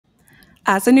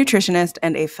As a nutritionist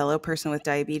and a fellow person with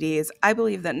diabetes, I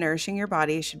believe that nourishing your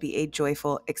body should be a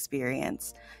joyful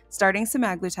experience. Starting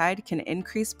semaglutide can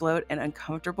increase bloat and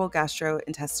uncomfortable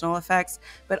gastrointestinal effects,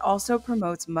 but also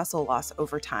promotes muscle loss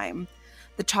over time.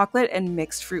 The chocolate and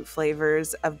mixed fruit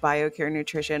flavors of BioCare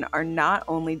Nutrition are not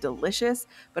only delicious,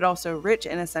 but also rich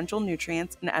in essential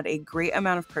nutrients and add a great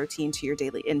amount of protein to your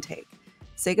daily intake.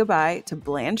 Say goodbye to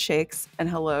bland shakes and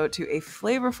hello to a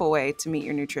flavorful way to meet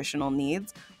your nutritional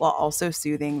needs while also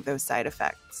soothing those side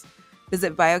effects.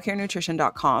 Visit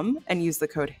biocarenutrition.com and use the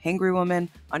code HangryWoman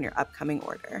on your upcoming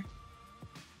order.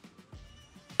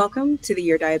 Welcome to the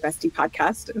Your Diabestie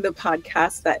podcast, the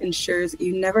podcast that ensures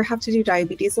you never have to do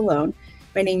diabetes alone.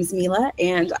 My name is Mila,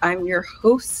 and I'm your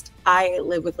host. I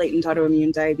live with latent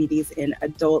autoimmune diabetes in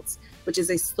adults, which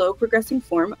is a slow progressing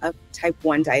form of type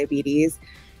 1 diabetes.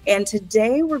 And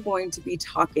today we're going to be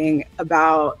talking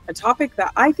about a topic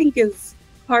that I think is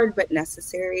hard but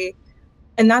necessary,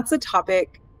 and that's a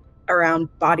topic around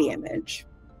body image.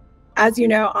 As you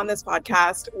know, on this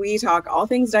podcast, we talk all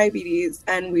things diabetes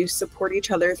and we support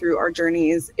each other through our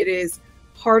journeys. It is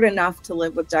hard enough to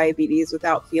live with diabetes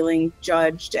without feeling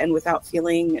judged and without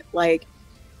feeling like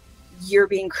you're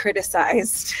being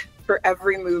criticized for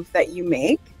every move that you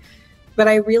make. But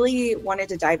I really wanted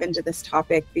to dive into this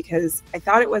topic because I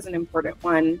thought it was an important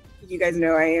one. You guys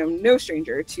know I am no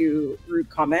stranger to rude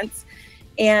comments.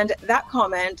 And that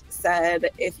comment said,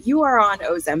 if you are on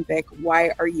Ozempic,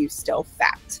 why are you still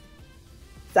fat?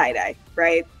 Side eye,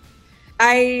 right?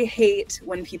 I hate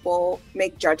when people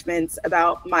make judgments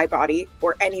about my body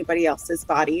or anybody else's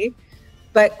body.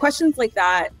 But questions like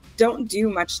that don't do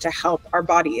much to help our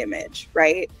body image,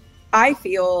 right? I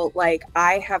feel like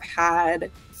I have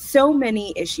had so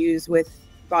many issues with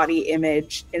body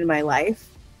image in my life,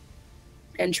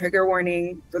 and trigger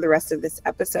warning for the rest of this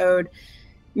episode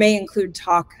may include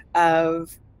talk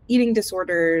of eating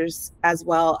disorders as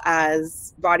well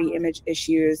as body image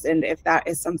issues. And if that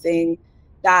is something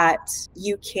that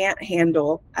you can't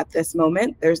handle at this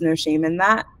moment, there's no shame in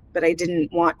that. But I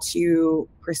didn't want to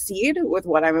proceed with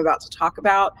what I'm about to talk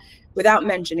about without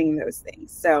mentioning those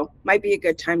things. So might be a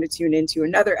good time to tune into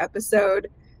another episode.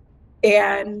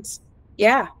 And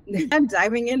yeah, I'm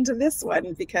diving into this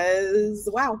one because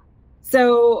wow.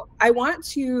 So I want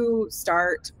to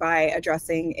start by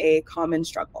addressing a common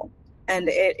struggle, and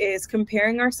it is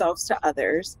comparing ourselves to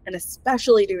others, and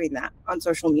especially doing that on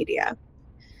social media.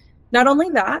 Not only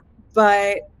that,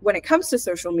 but when it comes to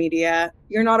social media,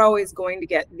 you're not always going to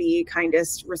get the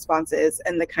kindest responses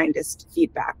and the kindest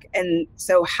feedback. And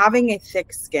so having a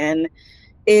thick skin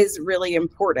is really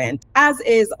important, as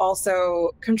is also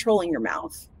controlling your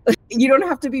mouth. You don't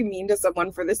have to be mean to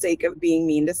someone for the sake of being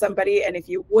mean to somebody. And if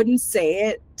you wouldn't say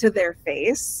it to their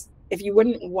face, if you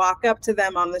wouldn't walk up to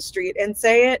them on the street and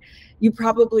say it, you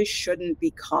probably shouldn't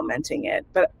be commenting it.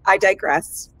 But I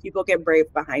digress. People get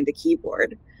brave behind a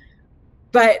keyboard.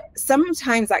 But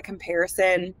sometimes that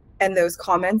comparison and those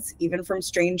comments, even from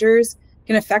strangers,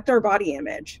 can affect our body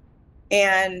image.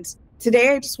 And today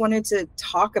I just wanted to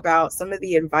talk about some of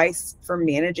the advice for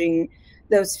managing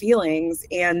those feelings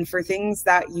and for things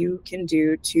that you can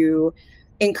do to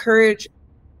encourage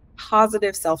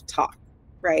positive self-talk,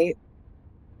 right?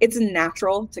 It's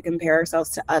natural to compare ourselves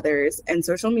to others, and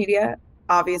social media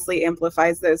obviously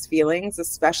amplifies those feelings,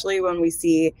 especially when we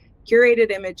see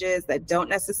curated images that don't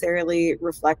necessarily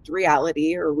reflect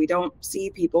reality, or we don't see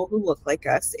people who look like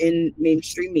us in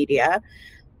mainstream media.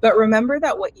 But remember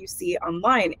that what you see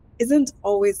online isn't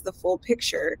always the full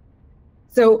picture.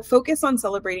 So focus on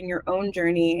celebrating your own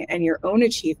journey and your own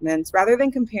achievements rather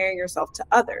than comparing yourself to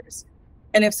others.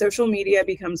 And if social media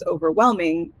becomes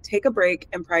overwhelming, take a break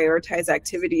and prioritize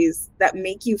activities that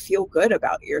make you feel good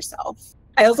about yourself.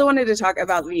 I also wanted to talk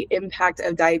about the impact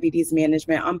of diabetes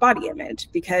management on body image,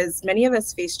 because many of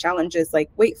us face challenges like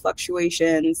weight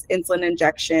fluctuations, insulin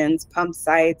injections, pump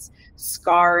sites,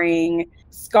 scarring,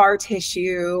 scar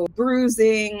tissue,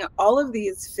 bruising, all of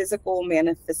these physical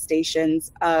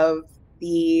manifestations of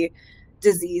the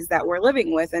disease that we're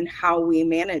living with and how we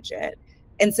manage it.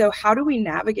 And so how do we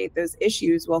navigate those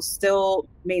issues while still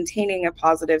maintaining a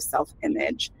positive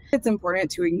self-image? It's important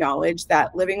to acknowledge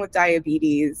that living with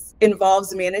diabetes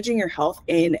involves managing your health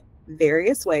in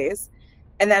various ways,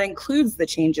 and that includes the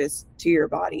changes to your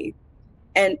body.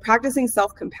 And practicing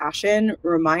self-compassion,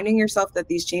 reminding yourself that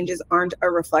these changes aren't a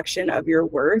reflection of your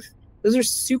worth, those are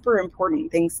super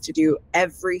important things to do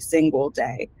every single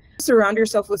day. Surround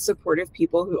yourself with supportive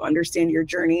people who understand your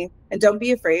journey, and don't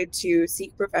be afraid to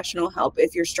seek professional help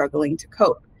if you're struggling to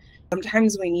cope.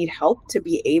 Sometimes we need help to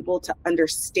be able to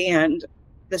understand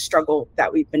the struggle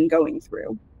that we've been going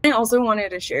through. I also wanted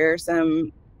to share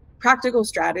some practical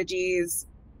strategies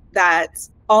that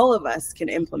all of us can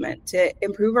implement to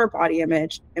improve our body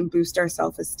image and boost our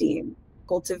self-esteem.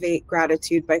 Cultivate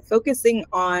gratitude by focusing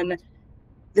on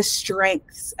the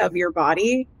strengths of your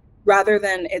body rather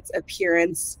than its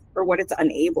appearance or what it's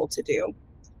unable to do.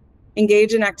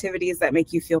 Engage in activities that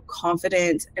make you feel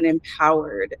confident and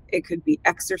empowered. It could be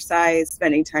exercise,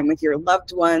 spending time with your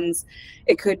loved ones.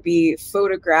 It could be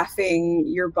photographing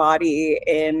your body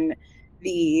in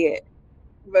the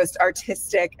most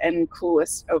artistic and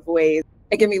coolest of ways.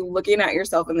 It can be looking at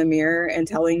yourself in the mirror and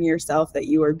telling yourself that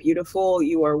you are beautiful,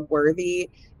 you are worthy,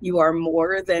 you are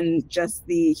more than just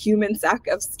the human sack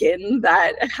of skin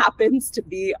that happens to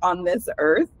be on this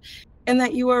earth, and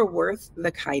that you are worth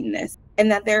the kindness,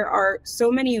 and that there are so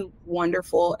many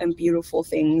wonderful and beautiful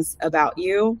things about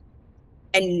you,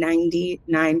 and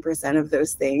 99% of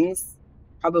those things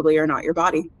probably are not your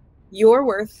body. Your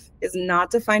worth is not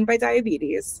defined by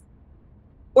diabetes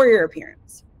or your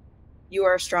appearance. You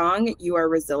are strong, you are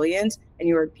resilient, and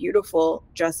you are beautiful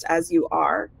just as you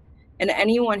are. And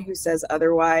anyone who says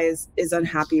otherwise is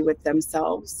unhappy with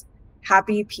themselves.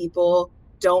 Happy people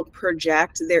don't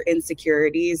project their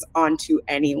insecurities onto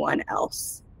anyone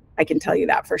else. I can tell you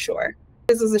that for sure.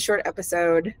 This was a short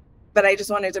episode, but I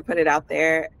just wanted to put it out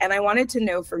there. And I wanted to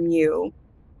know from you,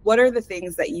 what are the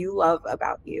things that you love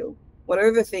about you? What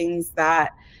are the things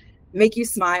that make you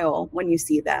smile when you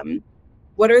see them?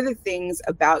 What are the things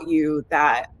about you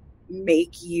that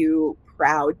make you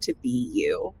proud to be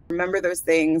you? Remember those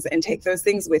things and take those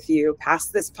things with you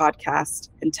past this podcast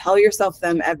and tell yourself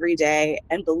them every day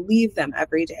and believe them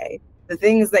every day. The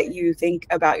things that you think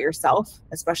about yourself,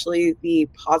 especially the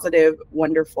positive,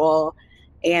 wonderful,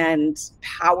 and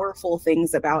powerful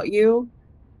things about you,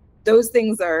 those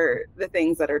things are the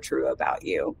things that are true about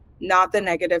you, not the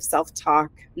negative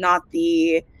self-talk, not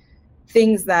the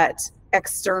things that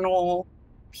external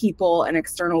people and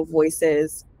external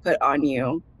voices put on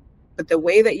you, but the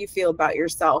way that you feel about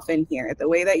yourself in here, the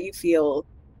way that you feel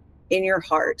in your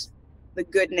heart, the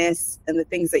goodness and the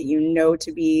things that you know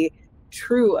to be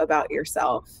true about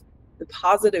yourself, the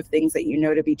positive things that you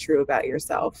know to be true about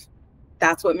yourself,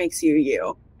 that's what makes you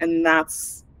you. And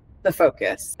that's the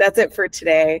focus. That's it for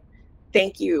today.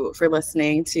 Thank you for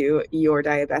listening to Your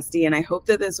Diabestie. And I hope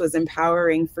that this was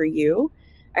empowering for you.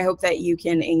 I hope that you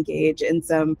can engage in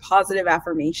some positive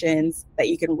affirmations, that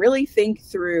you can really think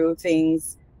through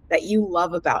things that you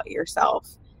love about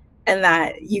yourself, and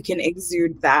that you can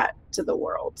exude that to the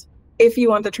world. If you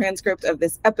want the transcript of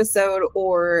this episode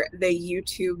or the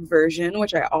YouTube version,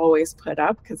 which I always put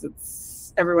up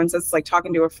because everyone says it's like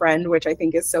talking to a friend, which I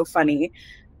think is so funny,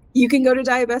 you can go to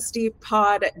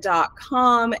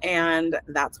diabestiepod.com, and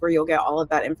that's where you'll get all of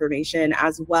that information,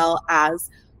 as well as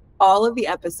all of the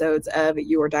episodes of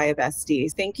Your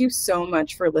Diabesties. Thank you so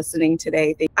much for listening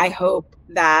today. I hope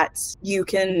that you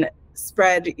can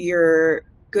spread your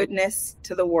goodness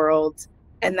to the world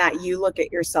and that you look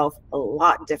at yourself a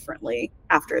lot differently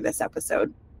after this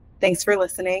episode. Thanks for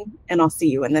listening, and I'll see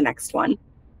you in the next one.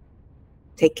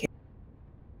 Take care.